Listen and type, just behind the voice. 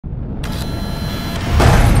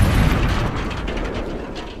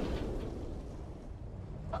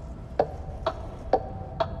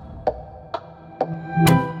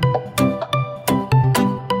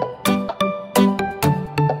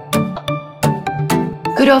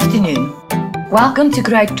Good afternoon. Welcome to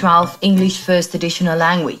Grade 12 English First Additional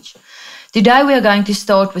Language. Today we are going to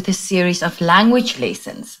start with a series of language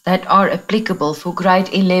lessons that are applicable for Grade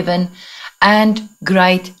 11 and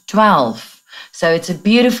Grade 12. So it's a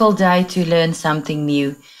beautiful day to learn something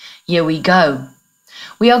new. Here we go.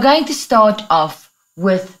 We are going to start off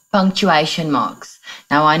with punctuation marks.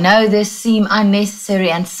 Now I know this seems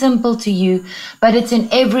unnecessary and simple to you, but it's in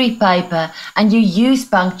every paper and you use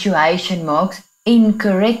punctuation marks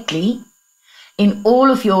incorrectly in all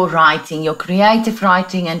of your writing, your creative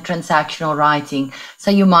writing and transactional writing, so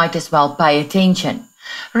you might as well pay attention.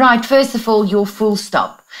 Right, first of all, your full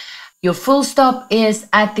stop. Your full stop is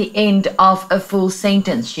at the end of a full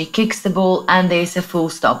sentence. She kicks the ball and there's a full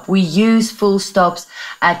stop. We use full stops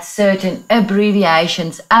at certain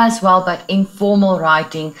abbreviations as well, but in formal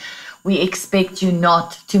writing, we expect you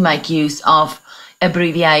not to make use of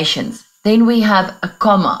abbreviations. Then we have a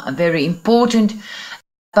comma, a very important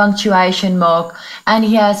punctuation mark, and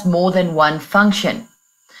he has more than one function.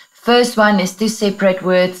 First one is to separate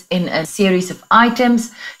words in a series of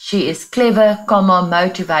items. She is clever, comma,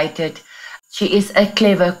 motivated. She is a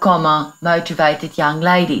clever, comma, motivated young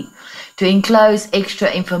lady. To enclose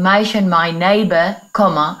extra information, my neighbor,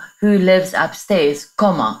 comma, who lives upstairs,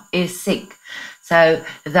 comma, is sick. So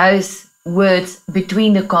those words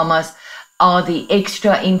between the commas are the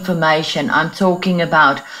extra information I'm talking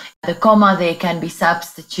about. The comma there can be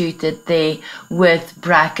substituted there with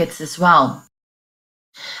brackets as well.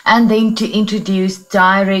 And then to introduce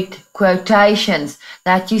direct quotations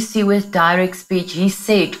that you see with direct speech. He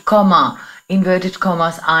said, comma, inverted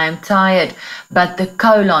commas, I am tired, but the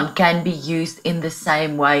colon can be used in the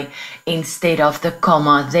same way instead of the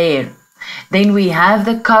comma there. Then we have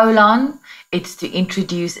the colon. It's to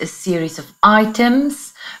introduce a series of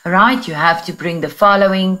items, right? You have to bring the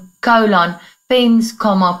following, colon, pens,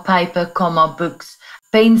 comma, paper, comma, books,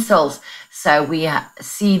 pencils. So we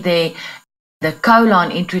see there the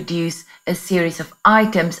colon introduce a series of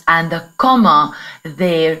items and the comma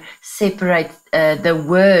there separates the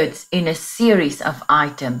words in a series of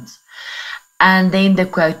items. And then the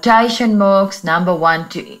quotation marks, number one,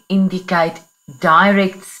 to indicate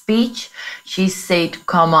direct speech. She said,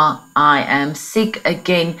 comma, I am sick.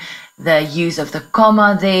 Again, the use of the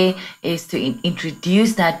comma there is to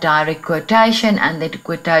introduce that direct quotation, and the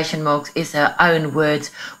quotation marks is her own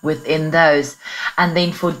words within those. And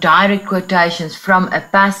then for direct quotations from a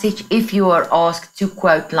passage, if you are asked to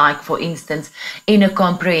quote, like for instance, in a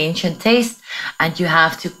comprehension test, and you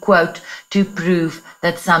have to quote to prove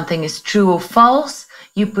that something is true or false,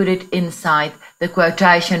 you put it inside the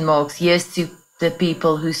quotation marks. Here's to the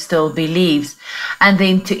people who still believes. And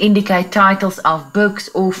then to indicate titles of books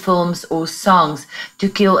or films or songs, To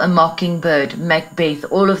Kill a Mockingbird, Macbeth,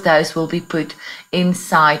 all of those will be put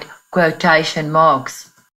inside quotation marks.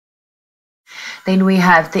 Then we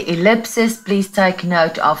have the ellipsis. Please take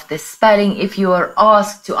note of the spelling. If you are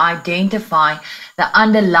asked to identify the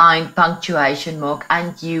underlined punctuation mark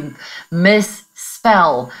and you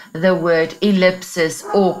misspell the word ellipsis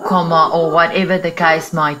or comma or whatever the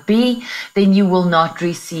case might be, then you will not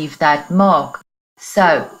receive that mark.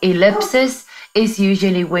 So ellipsis is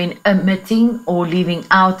usually when omitting or leaving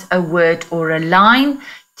out a word or a line.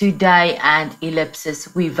 Today and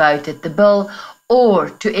ellipsis, we voted the bill. Or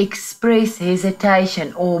to express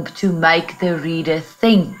hesitation or to make the reader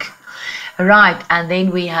think. Right, and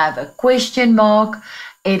then we have a question mark.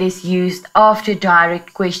 It is used after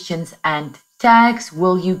direct questions and tags.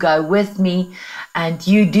 Will you go with me? And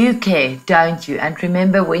you do care, don't you? And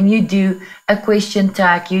remember, when you do a question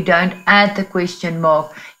tag, you don't add the question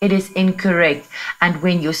mark. It is incorrect. And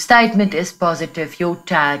when your statement is positive, your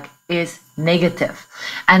tag is negative.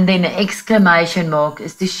 And then an exclamation mark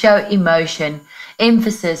is to show emotion,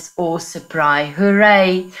 emphasis or surprise.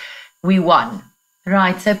 Hooray, we won.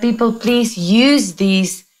 Right, so people, please use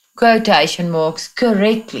these quotation marks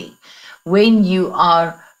correctly when you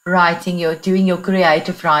are writing, you're doing your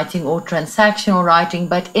creative writing or transactional writing.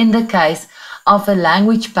 But in the case of a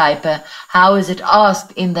language paper, how is it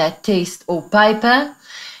asked in that test or paper?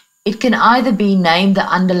 It can either be named the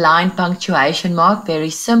underlined punctuation mark,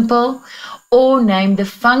 very simple, or name the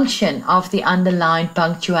function of the underlined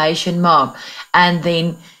punctuation mark. And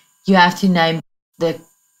then you have to name the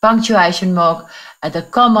punctuation mark, the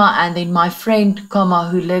comma, and then my friend, comma,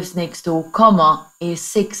 who lives next door, comma, is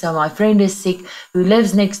sick. So my friend is sick, who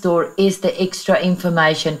lives next door is the extra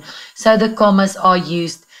information. So the commas are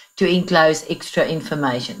used to enclose extra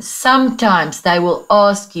information. Sometimes they will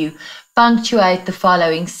ask you punctuate the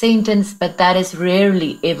following sentence, but that is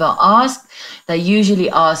rarely ever asked. They usually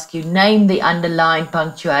ask you name the underlined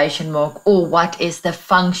punctuation mark or what is the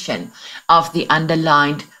function of the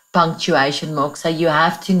underlined punctuation mark. So you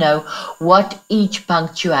have to know what each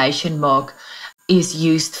punctuation mark is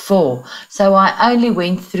used for. So I only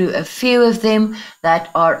went through a few of them that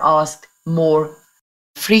are asked more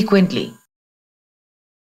frequently.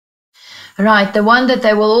 Right, the one that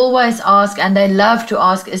they will always ask and they love to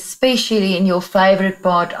ask, especially in your favorite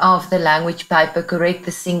part of the language paper, correct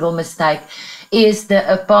the single mistake, is the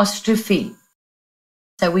apostrophe.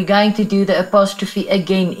 So we're going to do the apostrophe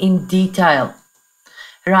again in detail.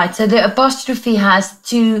 Right, so the apostrophe has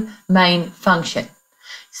two main functions.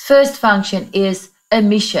 First function is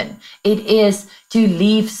omission. It is to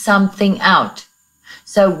leave something out.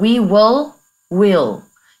 So we will.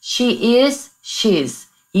 She is, she's.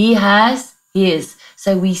 He has, his.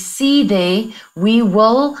 So we see there, we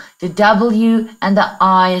will, the W and the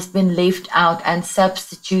I has been left out and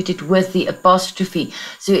substituted with the apostrophe.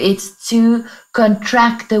 So it's to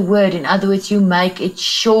contract the word. In other words, you make it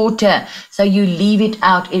shorter. So you leave it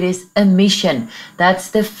out. It is omission. That's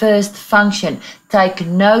the first function. Take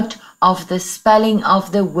note of the spelling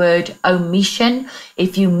of the word omission.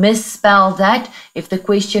 If you misspell that, if the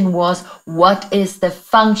question was, what is the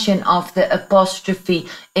function of the apostrophe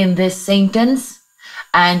in this sentence?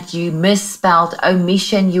 And you misspelled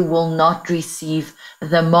omission, you will not receive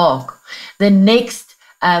the mark. The next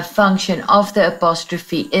function of the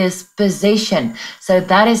apostrophe is possession. So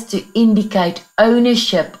that is to indicate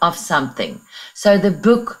ownership of something. So the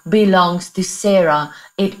book belongs to Sarah.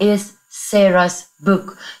 It is Sarah's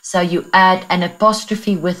book. So you add an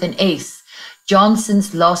apostrophe with an S.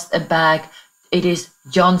 Johnson's lost a bag. It is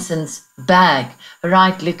Johnson's bag.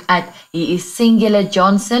 Right, look at, he is singular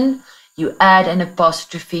Johnson. You add an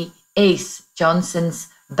apostrophe S, Johnson's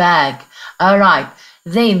bag. All right,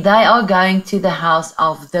 then they are going to the house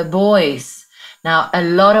of the boys. Now, a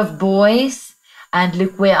lot of boys, and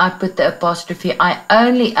look where I put the apostrophe. I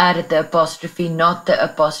only added the apostrophe, not the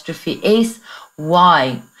apostrophe S.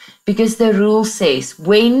 Why? Because the rule says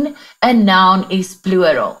when a noun is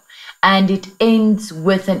plural and it ends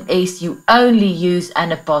with an S, you only use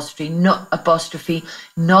an apostrophe,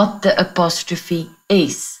 not the apostrophe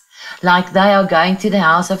S. Like they are going to the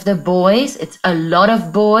house of the boys. It's a lot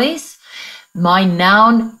of boys. My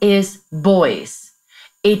noun is boys.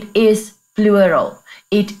 It is plural.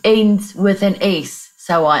 It ends with an S.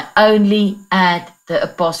 So I only add the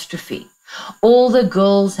apostrophe. All the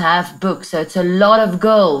girls have books. So it's a lot of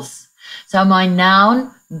girls. So my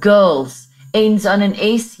noun, girls, ends on an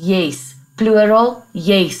S. Yes. Plural.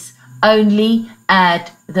 Yes. Only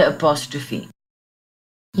add the apostrophe.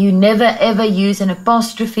 You never ever use an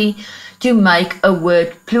apostrophe to make a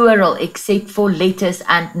word plural except for letters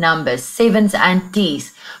and numbers, sevens and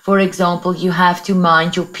T's. For example, you have to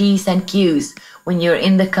mind your P's and Q's when you're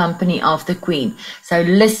in the company of the Queen. So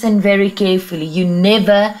listen very carefully. You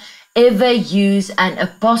never ever use an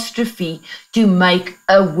apostrophe to make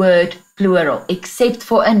a word plural except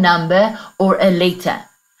for a number or a letter.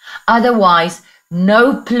 Otherwise,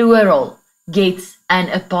 no plural gets an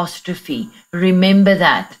apostrophe. Remember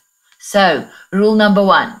that. So, rule number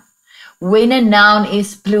 1. When a noun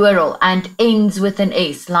is plural and ends with an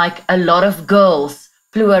S, like a lot of girls,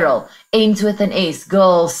 plural, ends with an S,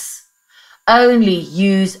 girls, only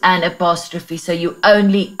use an apostrophe. So you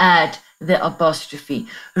only add the apostrophe.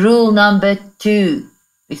 Rule number 2.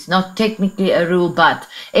 It's not technically a rule, but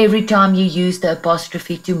every time you use the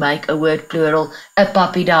apostrophe to make a word plural, a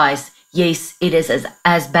puppy dies. Yes, it is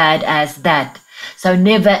as bad as that. So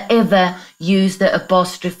never ever use the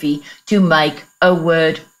apostrophe to make a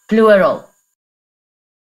word plural.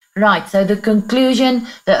 Right, so the conclusion,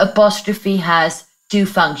 the apostrophe has two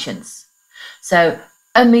functions. So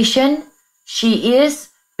omission, she is,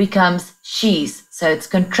 becomes she's. So it's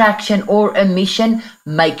contraction or omission.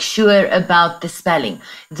 Make sure about the spelling.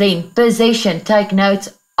 Then possession, take note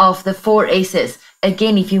of the 4 S's.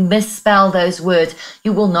 Again, if you misspell those words,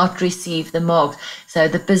 you will not receive the marks. So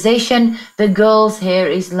the possession, the girl's hair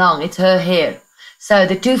is long. It's her hair. So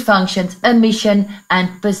the two functions, omission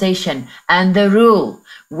and possession. And the rule,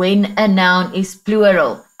 when a noun is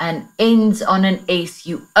plural and ends on an S,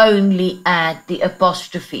 you only add the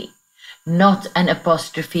apostrophe, not an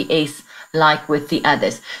apostrophe S like with the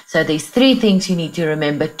others. So there's 3 things you need to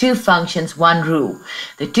remember. 2 functions, 1 rule.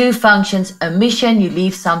 The 2 functions, omission, you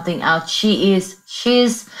leave something out. She is,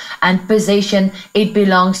 she's, and possession, it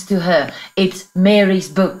belongs to her. It's Mary's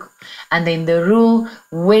book. And then the rule,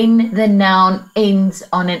 when the noun ends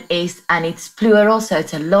on an S and it's plural, so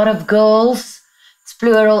it's a lot of girls, it's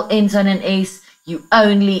plural, ends on an S, You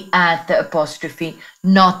only add the apostrophe,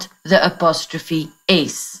 not the apostrophe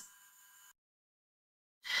S.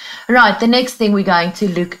 Right, the next thing we're going to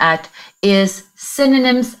look at is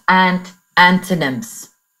synonyms and antonyms.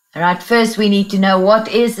 All right, first we need to know what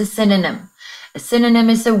is a synonym. A synonym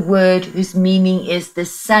is a word whose meaning is the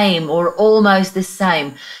same or almost the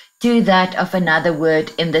same to that of another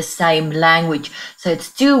word in the same language. So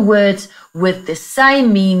it's two words with the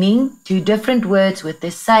same meaning, two different words with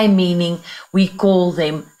the same meaning. We call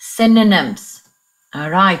them synonyms.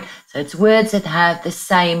 All right, so it's words that have the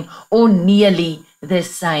same or nearly the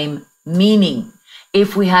same meaning.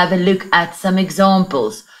 If we have a look at some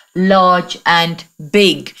examples, large and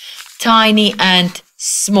big, tiny and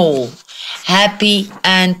small, happy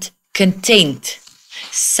and content,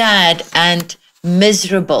 sad and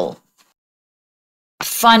miserable,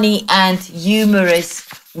 funny and humorous,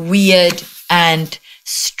 weird and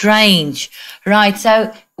strange. Right,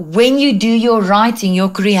 so when you do your writing, your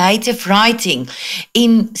creative writing,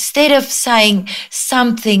 instead of saying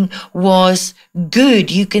something was good,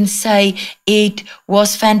 you can say it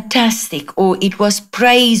was fantastic, or it was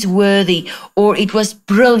praiseworthy, or it was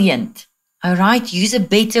brilliant. All right, use a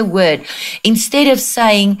better word. Instead of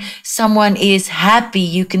saying someone is happy,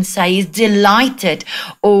 you can say is delighted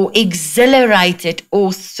or exhilarated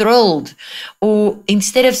or thrilled. Or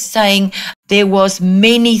instead of saying there was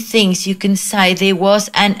many things, you can say there was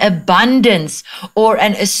an abundance or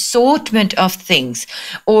an assortment of things.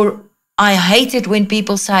 Or I hate it when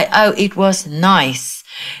people say, oh, it was nice.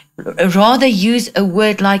 Rather use a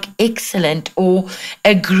word like excellent or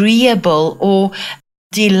agreeable or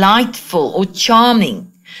delightful or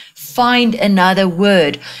charming. Find another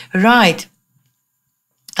word. Right.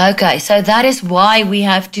 Okay, so that is why we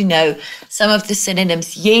have to know some of the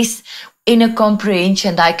synonyms. Yes, in a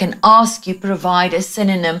comprehension, I can ask you provide a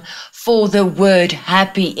synonym for the word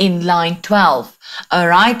happy in line 12. All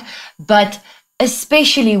right, but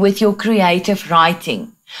especially with your creative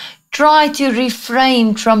writing, try to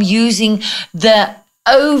refrain from using the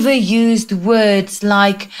overused words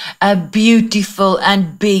like beautiful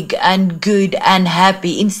and big and good and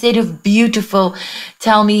happy. Instead of beautiful,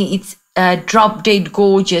 tell me it's drop dead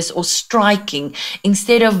gorgeous or striking.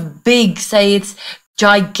 Instead of big, say it's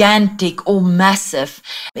gigantic or massive.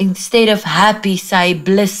 Instead of happy, say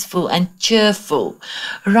blissful and cheerful.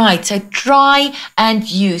 Right, so try and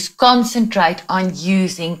concentrate on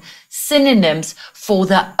using synonyms for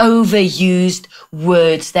the overused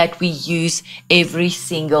words that we use every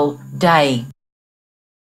single day.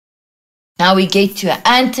 Now we get to an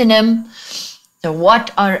antonym. So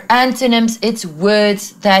what are antonyms? It's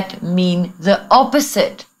words that mean the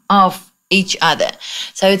opposite of each other.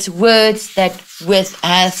 So it's words that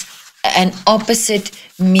has an opposite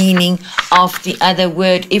meaning of the other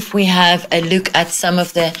word. If we have a look at some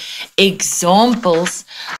of the examples,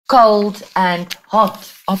 cold and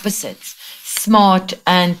hot, opposites. Smart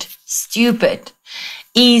and stupid,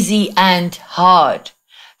 easy and hard,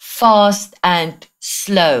 fast and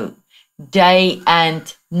slow, day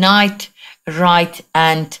and night, right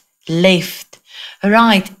and left.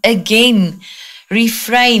 Right, again,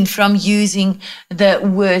 refrain from using the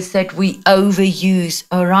words that we overuse.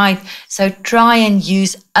 All right, so try and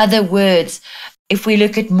use other words. If we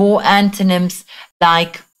look at more antonyms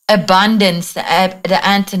like abundance, the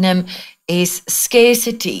antonym is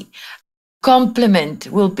scarcity. Compliment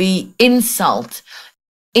will be insult.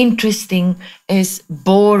 Interesting is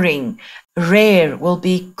boring. Rare will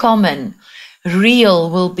be common. Real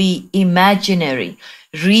will be imaginary.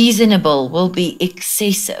 Reasonable will be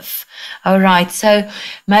excessive. All right, so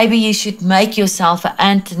maybe you should make yourself an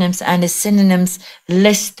antonyms and a synonyms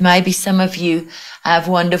list. Maybe some of you have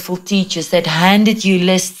wonderful teachers that handed you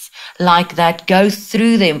lists like that. Go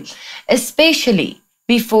through them, especially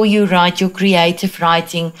before you write your creative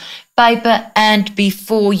writing paper and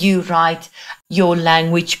before you write your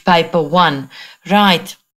language paper 1.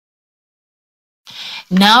 Right.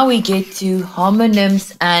 Now we get to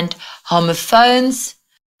homonyms and homophones.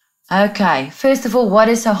 Okay, first of all, what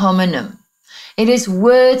is a homonym? It is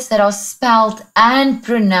words that are spelled and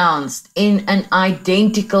pronounced in an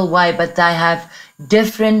identical way, but they have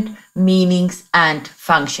different meanings and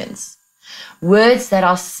functions. Words that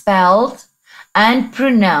are spelled and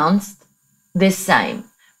pronounced the same,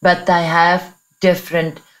 but they have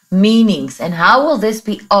different meanings. And how will this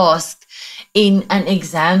be asked in an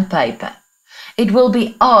exam paper? It will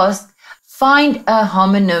be asked, find a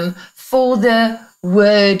homonym for the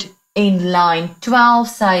word in line 12,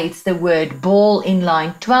 say it's the word ball in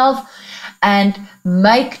line 12, and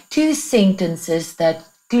make 2 sentences that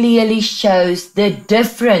clearly shows the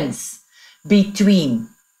difference between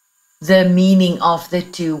the meaning of the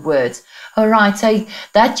two words. All right, so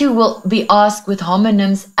that you will be asked with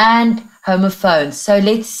homonyms and homophones. So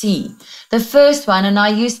let's see. The first one, and I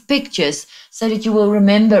used pictures so that you will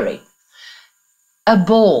remember it. A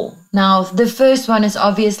ball. Now, the first one is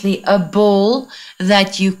obviously a ball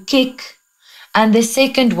that you kick. And the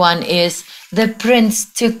second one is the prince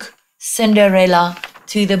took Cinderella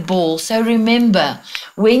to the ball. So remember,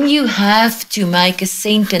 when you have to make a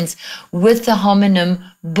sentence with the homonym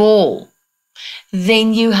ball,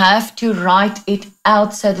 then you have to write it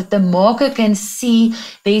out so that the marker can see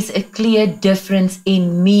there's a clear difference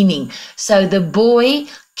in meaning. So the boy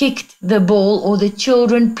kicked the ball, or the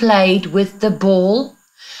children played with the ball,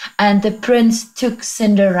 and the prince took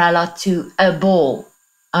Cinderella to a ball.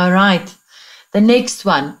 All right. The next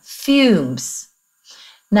one, fumes.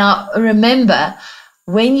 Now remember,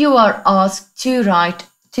 when you are asked to write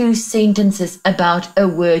two sentences about a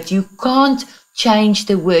word, you can't change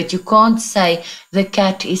the word. You can't say the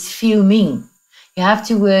cat is fuming. You have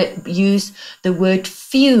to use the word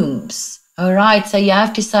fumes. All right, so you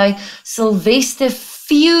have to say Sylvester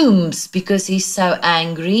fumes because he's so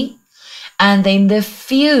angry. And then the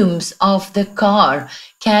fumes of the car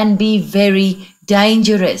can be very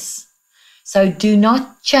dangerous. So do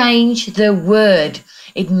not change the word.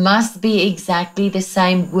 It must be exactly the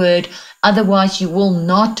same word. Otherwise, you will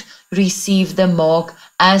not receive the mark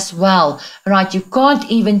as well. Right? You can't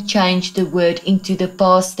even change the word into the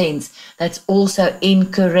past tense. That's also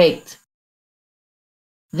incorrect.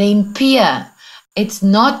 Then peer. It's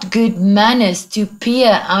not good manners to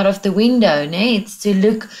peer out of the window. No? It's to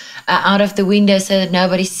look out of the window so that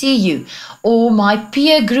nobody see you. Or my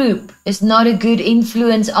peer group is not a good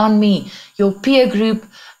influence on me. Your peer group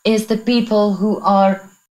is the people who are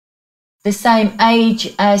the same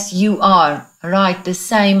age as you are, right? The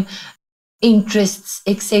same interests,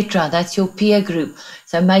 etc. That's your peer group.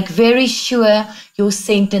 So make very sure your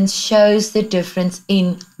sentence shows the difference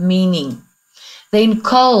in meaning. Then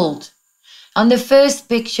cold. On the first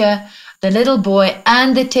picture, the little boy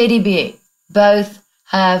and the teddy bear both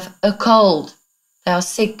have a cold. They are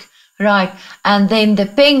sick, right? And then the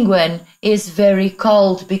penguin is very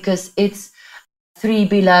cold because it's 3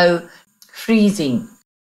 below freezing.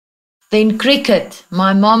 Then cricket.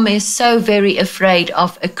 My mom is so very afraid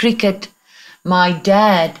of a cricket. My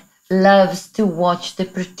dad loves to watch the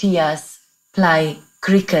Proteas play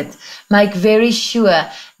cricket. Make very sure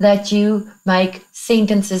that you make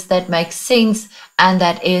sentences that make sense and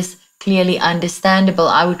that is clearly understandable.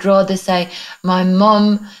 I would rather say my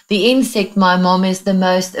mom, the insect my mom is the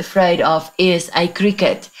most afraid of is a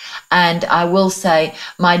cricket. And I will say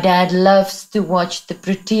my dad loves to watch the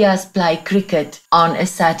Proteas play cricket on a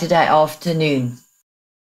Saturday afternoon.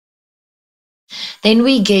 Then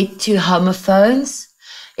we get to homophones.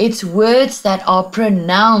 It's words that are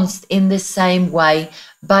pronounced in the same way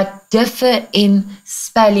but differ in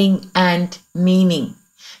spelling and meaning.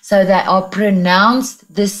 So they are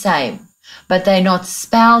pronounced the same, but they're not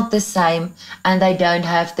spelled the same and they don't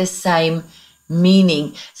have the same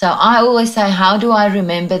meaning. So I always say, how do I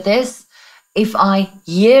remember this? If I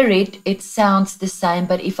hear it, it sounds the same,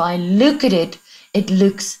 but if I look at it, it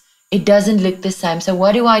doesn't look the same. So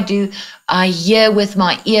what do? I hear with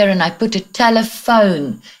my ear and I put a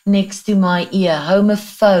telephone next to my ear,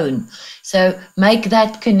 homophone. So make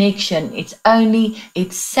that connection.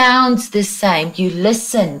 It sounds the same. You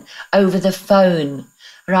listen over the phone,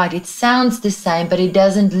 right? It sounds the same, but it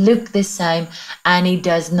doesn't look the same and it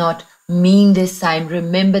does not mean the same.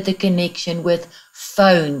 Remember the connection with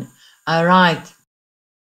phone. All right.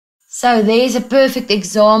 So there's a perfect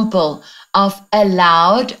example of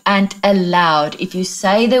aloud and allowed. If you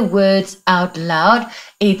say the words out loud,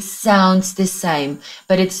 it sounds the same,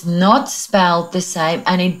 but it's not spelled the same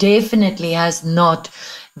and it definitely has not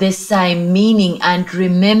the same meaning. And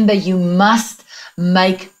remember, you must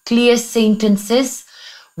make clear sentences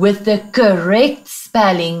with the correct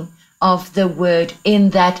spelling of the word in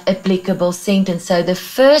that applicable sentence. So the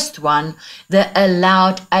first one, the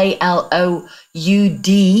allowed, A-L-O-U-D,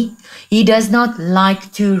 he does not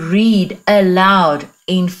like to read aloud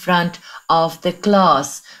in front of the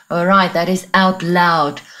class. All right, that is out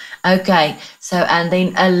loud. Okay, so and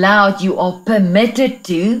then allowed, you are permitted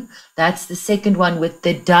to. That's the second one with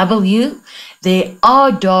the W. There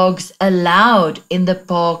are dogs allowed in the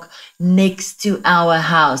park next to our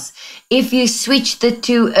house. If you switch the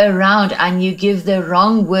two around and you give the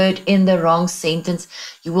wrong word in the wrong sentence,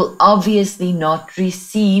 you will obviously not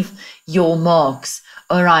receive your marks.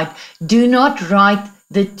 All right. Do not write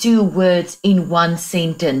the two words in one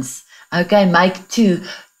sentence. Okay. Make two.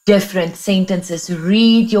 different sentences.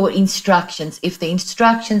 Read your instructions. If the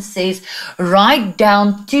instruction says write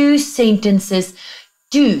down 2 sentences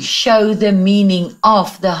to show the meaning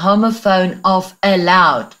of the homophone of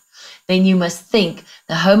aloud, then you must think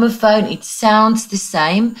the homophone, it sounds the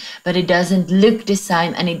same, but it doesn't look the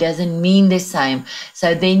same and it doesn't mean the same.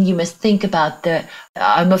 So then you must think about the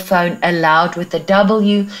homophone aloud with a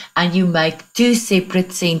W, and you make 2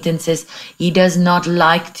 separate sentences. He does not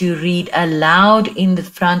like to read aloud in the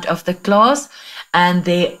front of the class, and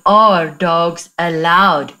there are dogs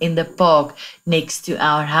allowed in the park next to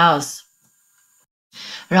our house.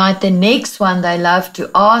 Right, the next one they love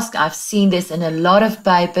to ask, I've seen this in a lot of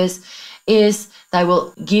papers, is they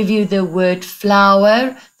will give you the word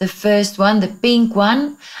flower, the first one, the pink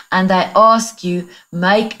one, and they ask you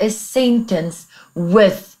make a sentence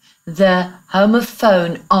with the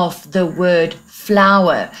homophone of the word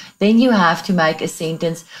flower. Then you have to make a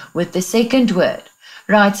sentence with the second word.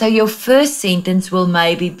 Right, so your first sentence will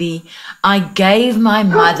maybe be, I gave my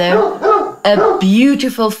mother a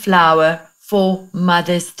beautiful flower for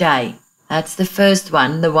Mother's Day. That's the first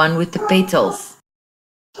one, the one with the petals.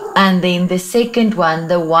 And then the second one,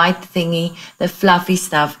 the white thingy, the fluffy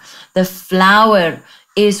stuff. The flour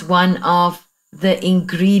is one of the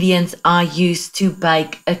ingredients I use to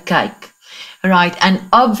bake a cake. Right, and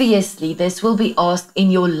obviously this will be asked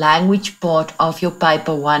in your language part of your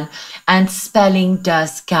paper 1, and spelling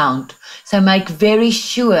does count. So make very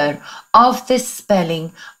sure of the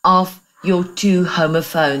spelling of your 2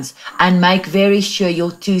 homophones, and make very sure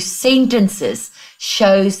your 2 sentences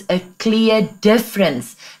shows a clear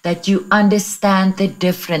difference, that you understand the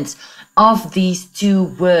difference of these 2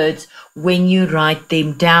 words when you write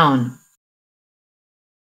them down.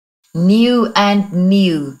 New and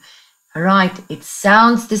new. Right, it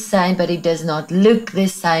sounds the same, but it does not look the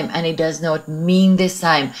same, and it does not mean the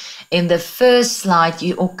same. In the first slide,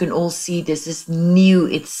 you can all see this is new.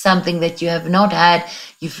 It's something that you have not had.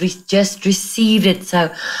 You've just received it.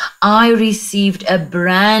 So I received a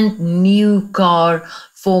brand new car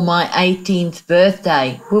for my 18th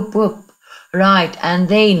birthday. Whoop, whoop. Right, and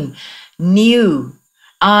then new.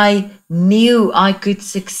 I knew I could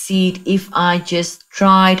succeed if I just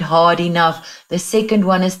tried hard enough. The second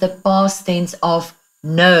one is the past tense of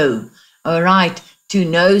know. All right, to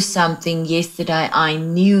know something. Yesterday I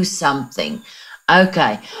knew something.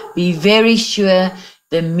 Okay, be very sure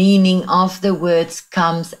the meaning of the words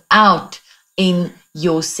comes out in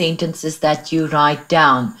your sentences that you write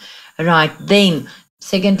down. Right, then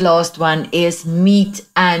second last one is meat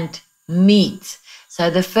and meat. So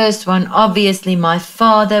the first one, obviously, my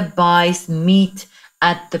father buys meat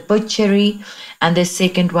at the butchery. And the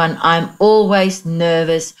second one, I'm always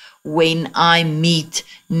nervous when I meet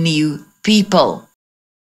new people.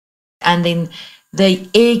 And then the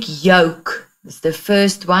egg yolk is the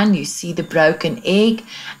first one. You see the broken egg.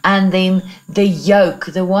 And then the yolk,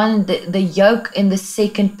 the yolk in the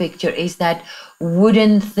second picture is that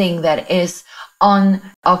wooden thing that is on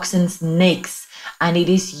oxen's necks. And it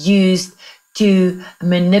is used to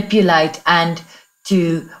manipulate and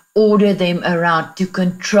to order them around, to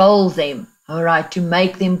control them, all right, to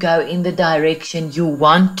make them go in the direction you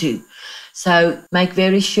want to. So make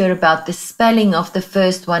very sure about the spelling of the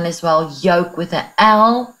first one as well, yoke with an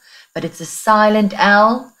L, but it's a silent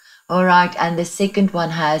L, all right, and the second one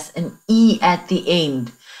has an E at the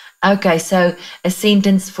end. Okay, so a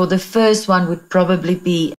sentence for the first one would probably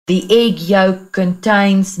be, the egg yolk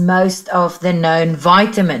contains most of the known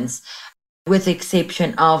vitamins, with the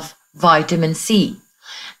exception of vitamin C.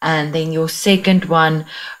 And then your second one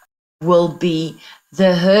will be,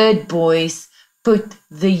 the herd boys put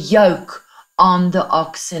the yoke on the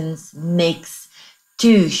oxen's necks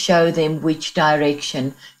to show them which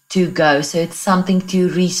direction to go. So it's something to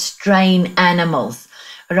restrain animals,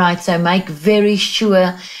 right? So make very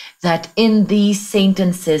sure that in these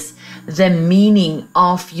sentences, the meaning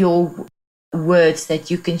of your words,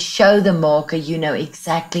 that you can show the marker, you know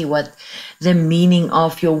exactly what the meaning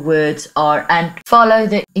of your words are, and follow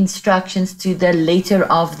the instructions to the letter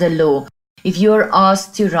of the law. If you're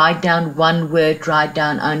asked to write down one word, write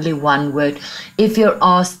down only one word. If you're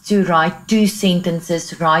asked to write 2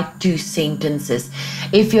 sentences, write 2 sentences.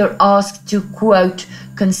 If you're asked to quote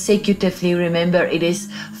consecutively, remember it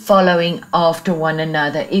is following after one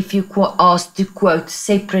another. If you asked to quote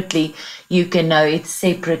separately, you can know it's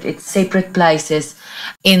separate places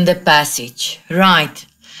in the passage. Right.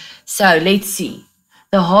 So let's see.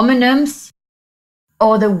 The homonyms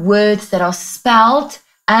are the words that are spelled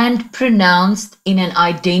and pronounced in an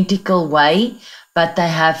identical way, but they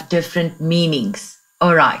have different meanings.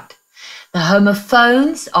 All right. The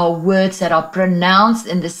homophones are words that are pronounced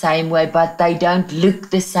in the same way, but they don't look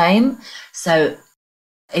the same. So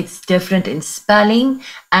it's different in spelling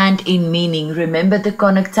and in meaning. Remember the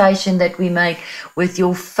connotation that we make with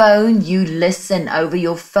your phone. You listen over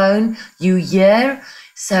your phone, you hear.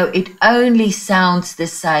 So it only sounds the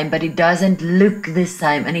same, but it doesn't look the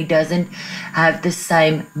same and it doesn't have the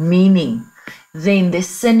same meaning. Then the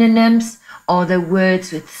synonyms are the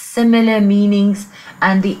words with similar meanings,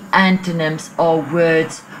 and the antonyms are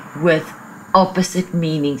words with opposite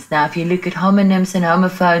meanings. Now, if you look at homonyms and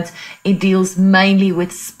homophones, it deals mainly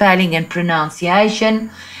with spelling and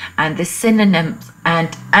pronunciation, and the synonyms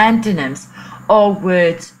and antonyms are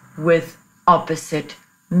words with opposite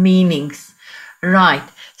meanings. Right,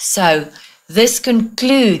 so this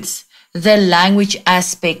concludes the language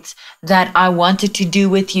aspects that I wanted to do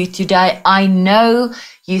with you today. I know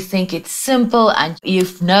you think it's simple and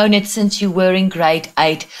you've known it since you were in grade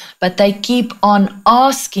 8, but they keep on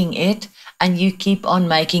asking it and you keep on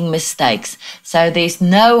making mistakes. So there's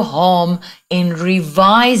no harm in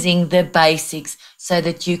revising the basics so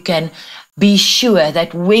that you can be sure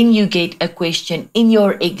that when you get a question in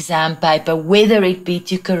your exam paper, whether it be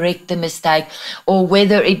to correct the mistake or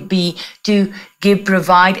whether it be to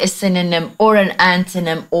provide a synonym or an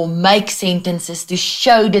antonym or make sentences to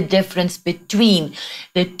show the difference between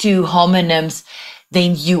the two homonyms,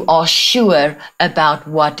 then you are sure about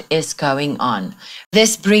what is going on.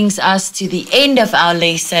 This brings us to the end of our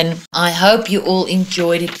lesson. I hope you all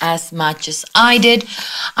enjoyed it as much as I did.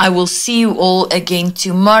 I will see you all again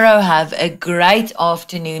tomorrow. Have a great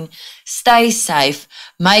afternoon. Stay safe.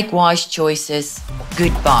 Make wise choices.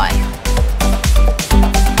 Goodbye.